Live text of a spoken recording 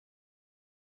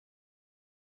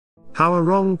How a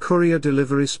wrong courier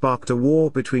delivery sparked a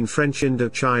war between French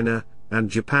Indo-China and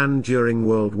Japan during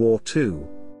World War II.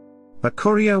 A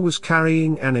courier was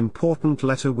carrying an important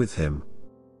letter with him.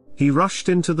 He rushed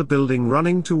into the building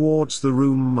running towards the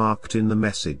room marked in the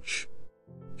message.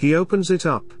 He opens it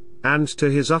up, and to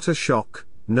his utter shock,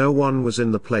 no one was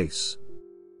in the place.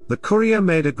 The courier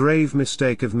made a grave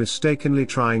mistake of mistakenly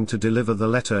trying to deliver the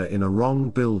letter in a wrong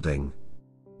building.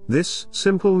 This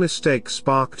simple mistake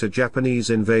sparked a Japanese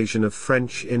invasion of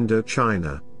French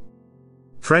Indo-China.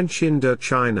 French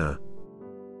Indo-China.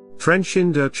 French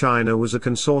Indo-China was a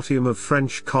consortium of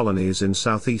French colonies in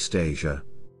Southeast Asia.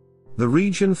 The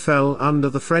region fell under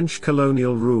the French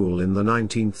colonial rule in the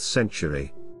 19th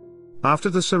century. After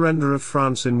the surrender of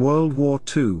France in World War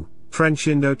II, French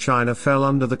Indo-China fell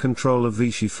under the control of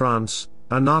Vichy France,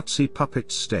 a Nazi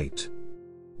puppet state.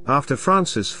 After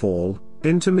France's fall,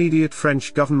 intermediate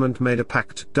French government made a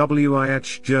pact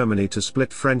with Germany to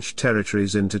split French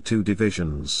territories into two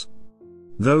divisions.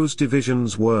 Those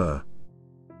divisions were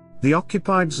the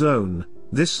occupied zone.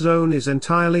 This zone is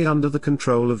entirely under the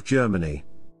control of Germany.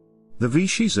 The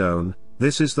Vichy zone,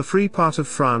 this is the free part of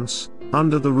France,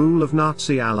 under the rule of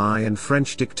Nazi ally and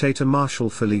French dictator Marshal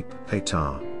Philippe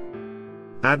Pétain.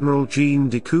 Admiral Jean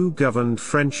Decoux governed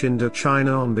French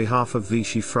Indochina on behalf of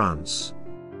Vichy France.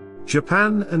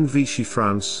 Japan and Vichy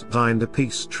France signed a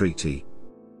peace treaty.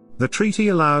 The treaty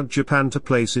allowed Japan to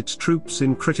place its troops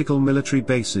in critical military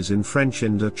bases in French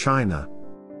Indochina.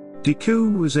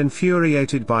 Decoux was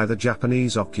infuriated by the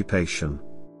Japanese occupation.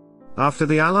 After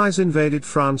the Allies invaded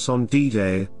France on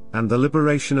D-Day, and the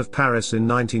liberation of Paris in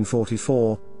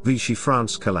 1944, Vichy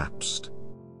France collapsed.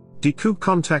 Decoux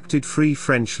contacted Free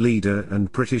French leader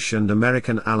and British and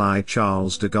American ally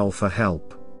Charles de Gaulle for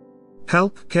help.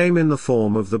 Help came in the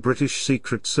form of the British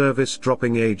Secret Service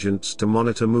dropping agents to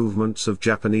monitor movements of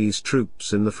Japanese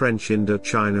troops in the French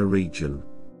Indochina region.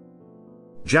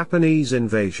 Japanese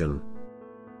invasion.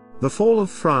 The fall of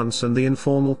France and the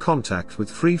informal contact with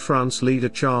Free France leader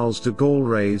Charles de Gaulle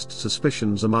raised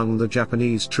suspicions among the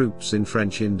Japanese troops in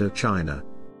French Indochina.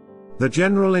 The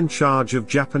general in charge of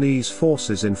Japanese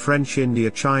forces in French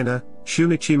Indochina,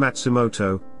 Shunichi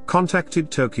Matsumoto,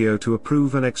 contacted Tokyo to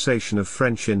approve annexation of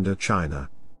French Indochina.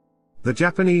 The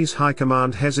Japanese High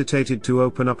Command hesitated to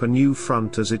open up a new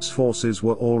front as its forces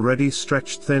were already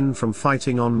stretched thin from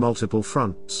fighting on multiple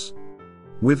fronts.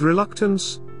 With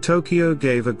reluctance, Tokyo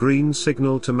gave a green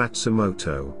signal to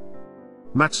Matsumoto.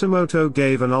 Matsumoto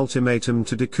gave an ultimatum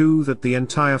to Decoux that the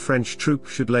entire French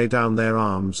troops should lay down their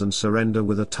arms and surrender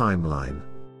with a timeline.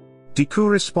 Decoux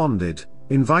responded,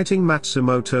 inviting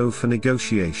Matsumoto for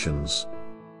negotiations.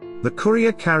 The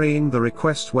courier carrying the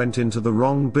request went into the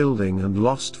wrong building and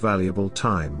lost valuable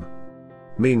time.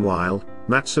 Meanwhile,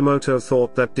 Matsumoto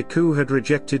thought that Decoux had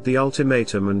rejected the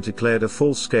ultimatum and declared a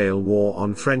full-scale war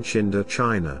on French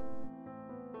Indochina.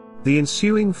 The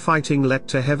ensuing fighting led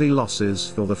to heavy losses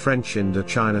for the French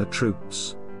Indochina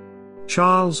troops.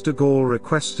 Charles de Gaulle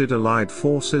requested Allied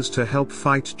forces to help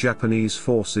fight Japanese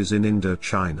forces in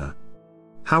Indochina.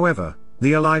 However,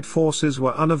 the Allied forces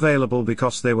were unavailable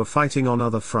because they were fighting on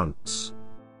other fronts.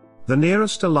 The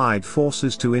nearest Allied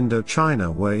forces to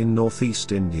Indochina were in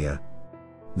northeast India.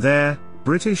 There,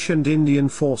 British and Indian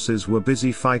forces were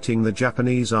busy fighting the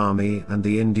Japanese army and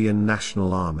the Indian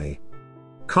National Army.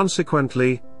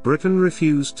 Consequently, Britain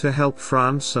refused to help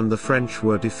France and the French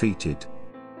were defeated.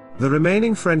 The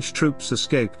remaining French troops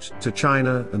escaped to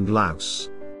China and Laos.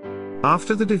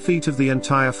 After the defeat of the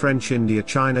entire French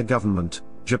Indochina government,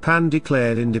 Japan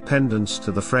declared independence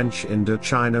to the French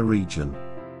Indochina region.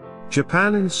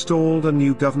 Japan installed a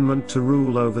new government to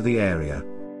rule over the area.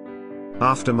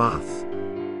 Aftermath.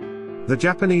 The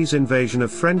Japanese invasion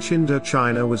of French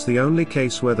Indochina was the only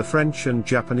case where the French and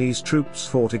Japanese troops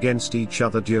fought against each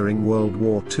other during World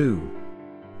War II.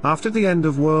 After the end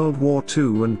of World War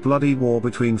II and bloody war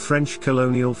between French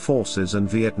colonial forces and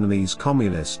Vietnamese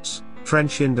communists,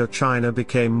 French Indochina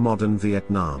became modern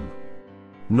Vietnam.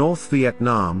 North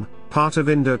Vietnam, part of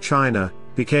Indochina,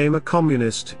 became a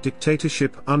communist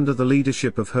dictatorship under the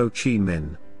leadership of Ho Chi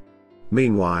Minh.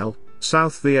 Meanwhile,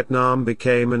 South Vietnam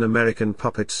became an American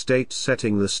puppet state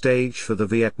setting the stage for the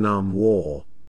Vietnam War.